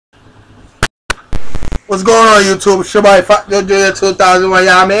What's going on, YouTube? Shabbai Fuck Your 2001,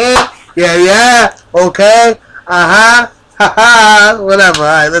 y'all man. Yeah. Okay. Whatever.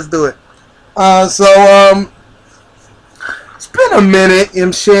 Alright, let's do it. It's been a minute, you know what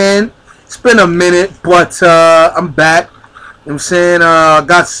I'm saying? It's been a minute, but I'm back. You know what I'm saying?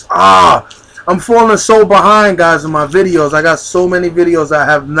 I'm falling so behind, guys, in my videos. I got so many videos I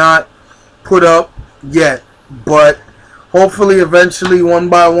have not put up yet, but hopefully, eventually, one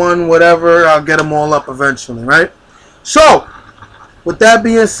by one, whatever, I'll get them all up eventually, right? So, with that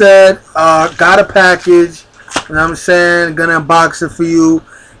being said, got a package, you know what I'm saying? Gonna unbox it for you.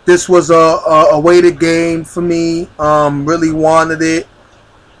 This was a waited game for me. Really wanted it.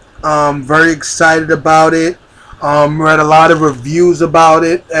 Very excited about it. Read a lot of reviews about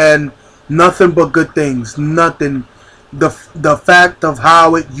it, and nothing but good things. Nothing. The fact of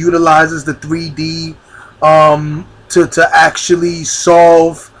how it utilizes the 3D to actually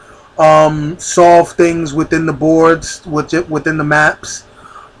solve things within the boards, within the maps.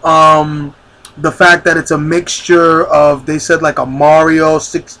 The fact that it's a mixture of, they said, like a Mario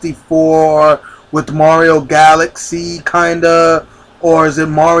 64 with Mario Galaxy kinda, or is it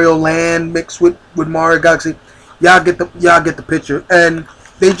Mario Land mixed with Mario Galaxy? Y'all get the picture. And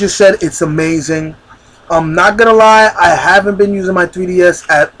they just said it's amazing. I'm not gonna lie, I haven't been using my 3DS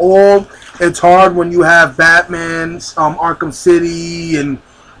at all. It's hard when you have Batman, Arkham City, and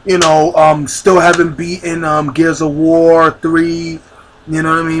still haven't beaten Gears of War 3. You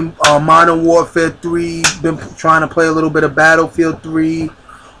know what I mean? Modern Warfare 3. Been trying to play a little bit of Battlefield 3.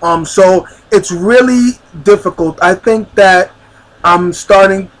 So it's really difficult. I think that I'm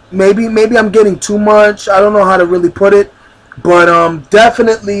starting. Maybe I'm getting too much. I don't know how to really put it, but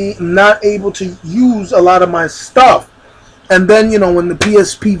definitely not able to use a lot of my stuff. And then, when the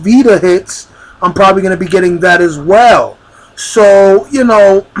PSP Vita hits, I'm probably going to be getting that as well. So,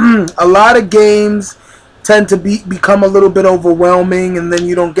 a lot of games tend to become a little bit overwhelming, and then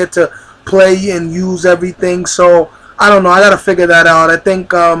you don't get to play and use everything. So, I don't know. I got to figure that out. I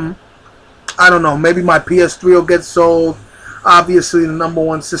think, I don't know, maybe my PS3 will get sold. Obviously, the number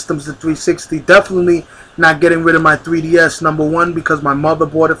one system's the 360. Definitely not getting rid of my 3DS, number one, because my mother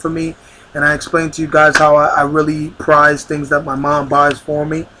bought it for me. And I explained to you guys how I really prize things that my mom buys for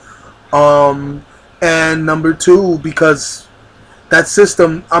me. And number two, because that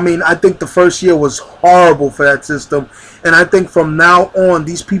system, I think the first year was horrible for that system. And I think from now on,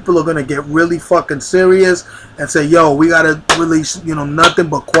 these people are going to get really fucking serious and say, yo, we got to release, nothing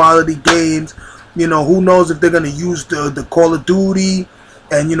but quality games. Who knows if they're going to use the Call of Duty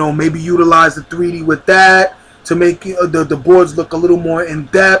and, maybe utilize the 3D with that to make the boards look a little more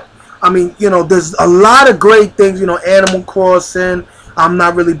in-depth. There's a lot of great things, Animal Crossing. I'm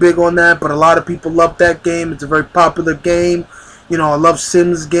not really big on that, but a lot of people love that game. It's a very popular game. I love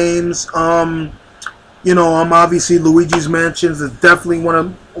Sims games. Obviously Luigi's Mansion is definitely one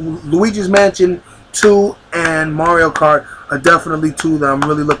of Luigi's Mansion 2 and Mario Kart are definitely two that I'm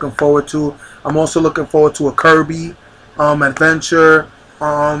really looking forward to. I'm also looking forward to a Kirby adventure.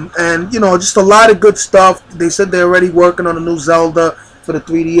 And just a lot of good stuff. They said they're already working on a new Zelda for the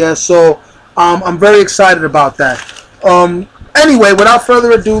 3DS, so I'm very excited about that. Anyway, without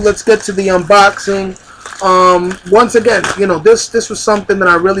further ado, let's get to the unboxing. Once again, this was something that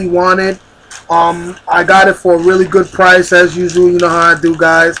I really wanted. I got it for a really good price, as usual. You know how I do,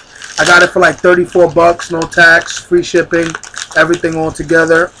 guys. I got it for like 34 bucks, no tax, free shipping, everything all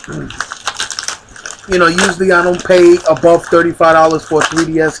together. Usually I don't pay above $35 for a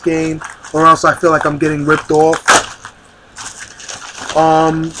 3DS game, or else I feel like I'm getting ripped off.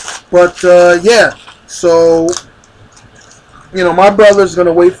 Yeah, so, my brother's going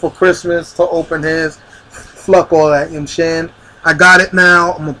to wait for Christmas to open his. Fuck all that, you know what I'm saying? I got it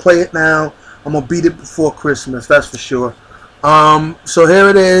now. I'm going to play it now. I'm going to beat it before Christmas, that's for sure. So here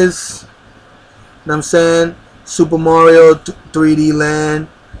it is. You know what I'm saying? Super Mario 3D Land.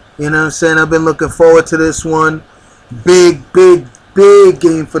 You know what I'm saying? I've been looking forward to this one. Big game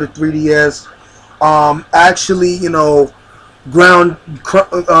for the 3DS. Actually,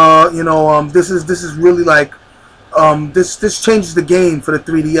 this is really like this changes the game for the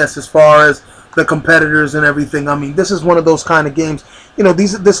 3DS as far as the competitors and everything. This is one of those kind of games.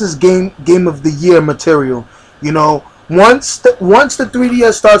 This is game of the year material. Once the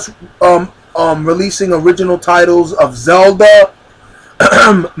 3DS starts releasing original titles of Zelda,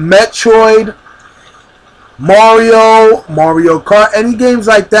 Metroid, Mario Kart, any games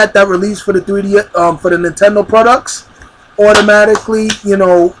like that release for the 3D for the Nintendo products, automatically,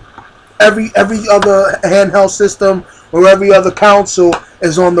 every other handheld system or every other console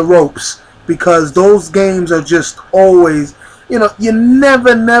is on the ropes, because those games are just always, you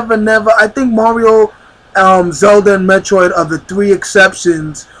never. I think Mario Zelda and Metroid are the three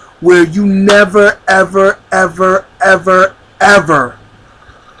exceptions where you never, ever, ever, ever, ever,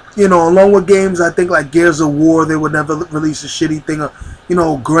 along with games, I think like Gears of War, they would never release a shitty thing.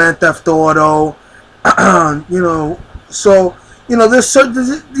 Grand Theft Auto, so there's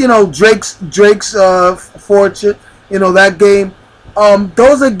certain, Drake's Fortune, that game.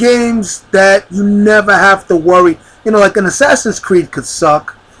 Those are games that you never have to worry. Like an Assassin's Creed could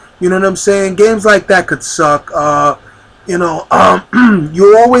suck. You know what I'm saying? Games like that could suck.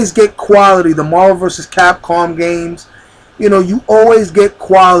 You always get quality. The Marvel vs. Capcom games, you always get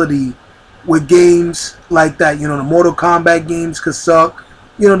quality with games like that. The Mortal Kombat games could suck.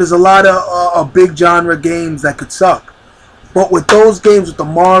 There's a lot of big genre games that could suck. But with those games, with the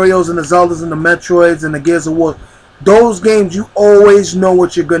Marios and the Zeldas and the Metroids and the Gears of War, those games, you always know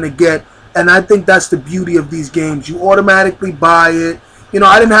what you're going to get. And I think that's the beauty of these games. You automatically buy it.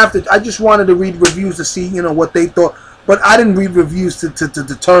 I didn't have to. I just wanted to read reviews to see, what they thought. But I didn't read reviews to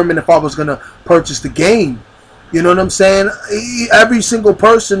determine if I was going to purchase the game. You know what I'm saying? Every single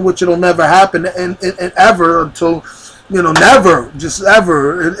person, which it'll never happen and ever until, never, just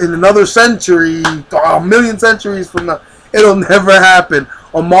ever, in another century, a million centuries from now, it'll never happen.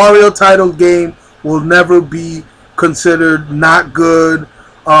 A Mario title game will never be considered not good,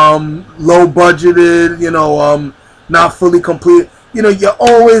 low budgeted, not fully complete. You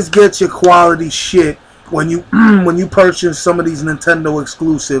always get your quality shit when you when you purchase some of these Nintendo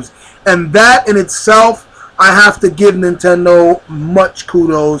exclusives. And that in itself, I have to give Nintendo much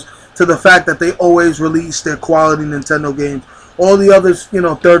kudos to the fact that they always release their quality Nintendo games. All the others,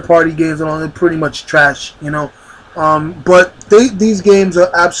 third-party games and all, they're pretty much trash, But these games are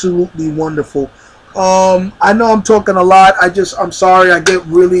absolutely wonderful. I know I'm talking a lot. I'm sorry. I get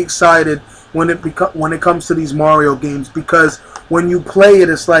really excited when it comes to these Mario games, because when you play it,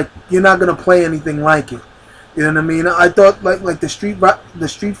 it's like you're not gonna play anything like it. You know what I mean? I thought like the Street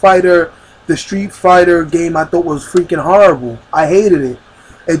Fighter game, I thought was freaking horrible. I hated it.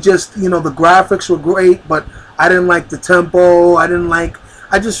 It just, the graphics were great, but I didn't like the tempo. I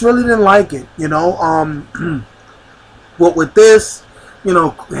just really didn't like it. But with this,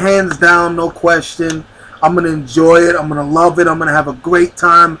 hands down, no question, I'm gonna enjoy it. I'm gonna love it. I'm gonna have a great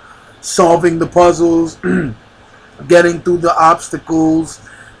time solving the puzzles, getting through the obstacles.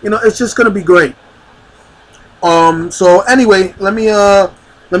 It's just gonna be great. So anyway, let me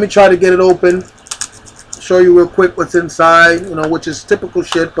try to get it open. Show you real quick what's inside. Which is typical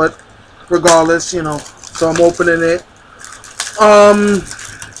shit, but regardless, So I'm opening it.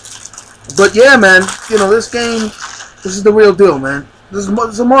 But yeah, man. This game, this is the real deal, man. This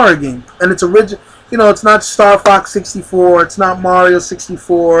is a Mario game, and it's original. It's not Star Fox 64. It's not Mario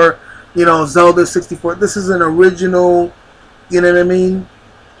 64. Zelda 64. This is an original. You know what I mean?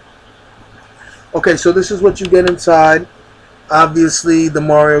 Okay, so this is what you get inside. Obviously, the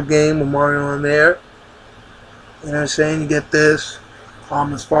Mario game with Mario on there. You know what I'm saying? You get this.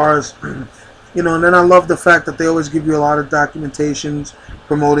 As far as, and then I love the fact that they always give you a lot of documentations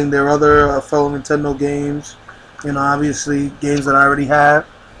promoting their other fellow Nintendo games. Obviously games that I already have.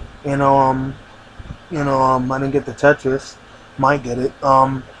 I didn't get the Tetris. Might get it.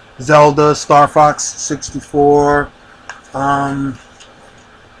 Zelda, Star Fox 64.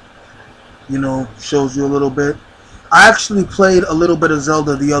 Shows you a little bit. I actually played a little bit of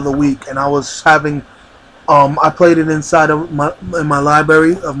Zelda the other week, and I was having, I played it inside of in my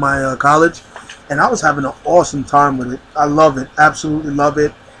library of my college, and I was having an awesome time with it. I love it, absolutely love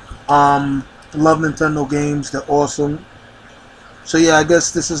it. Love Nintendo games; they're awesome. So yeah, I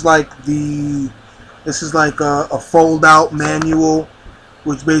guess this is like a fold-out manual,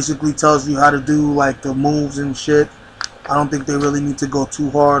 which basically tells you how to do like the moves and shit. I don't think they really need to go too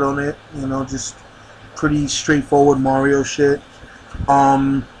hard on it. Just pretty straightforward Mario shit.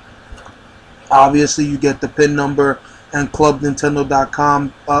 Obviously, you get the PIN number and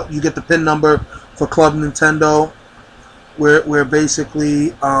ClubNintendo.com. You get the PIN number for Club Nintendo, where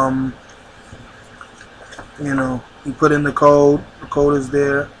basically, you put in the code. The code is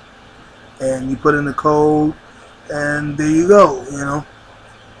there, and you put in the code, and there you go.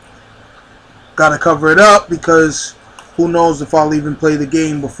 Gotta cover it up because who knows if I'll even play the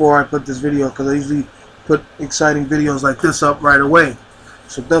game before I put this video, because I usually put exciting videos like this up right away.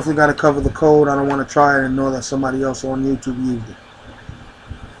 So definitely got to cover the code. I don't want to try it and know that somebody else on YouTube used it.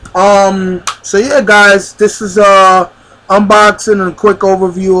 So yeah, guys, this is unboxing and a quick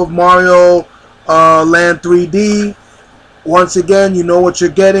overview of Mario Land 3D. Once again, you know what you're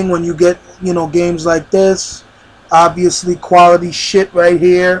getting when you get games like this. Obviously, quality shit right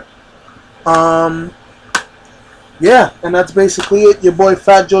here. Yeah, and that's basically it. Your boy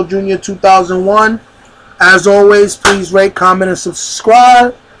Fat Joe Jr. 2001. As always, please rate, comment, and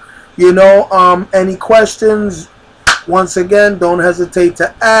subscribe. You know, any questions, once again, don't hesitate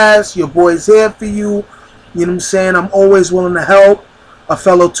to ask. Your boy's here for you. You know what I'm saying? I'm always willing to help a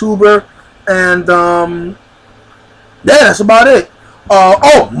fellow tuber. And, yeah, that's about it.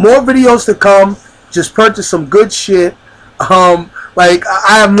 Oh, more videos to come. Just purchase some good shit. Like,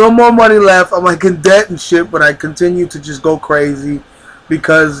 I have no more money left. I'm like in debt and shit, but I continue to just go crazy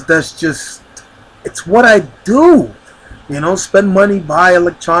because that's just, it's what I do. You know, spend money, buy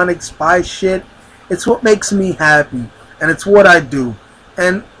electronics, buy shit. It's what makes me happy, and it's what I do.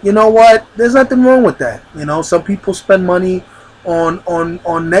 And you know what? There's nothing wrong with that. You know, some people spend money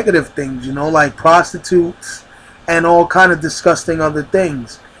on negative things. You know, like prostitutes and all kind of disgusting other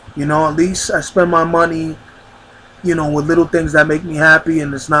things. You know, at least I spend my money, you know, with little things that make me happy,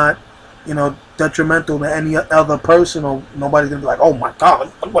 and it's not, you know, detrimental to any other person, or nobody's gonna be like, oh my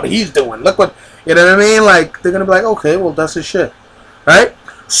god, look what he's doing, look what, you know what I mean? Like, they're gonna be like, okay, well, that's his shit, right?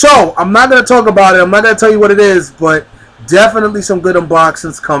 So I'm not gonna talk about it. I'm not gonna tell you what it is, but definitely some good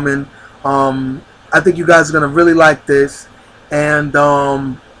unboxings coming. I think you guys are gonna really like this, and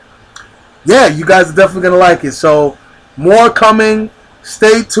yeah, you guys are definitely gonna like it. So more coming.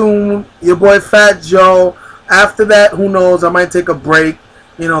 Stay tuned. Your boy Fat Joe. After that, who knows? I might take a break.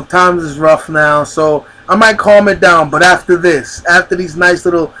 You know, times is rough now, so I might calm it down. But after this, after these nice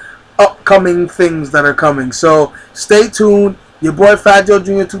little upcoming things that are coming, so stay tuned. Your boy Fat Joe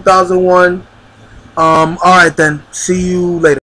Jr. 2001. All right then. See you later.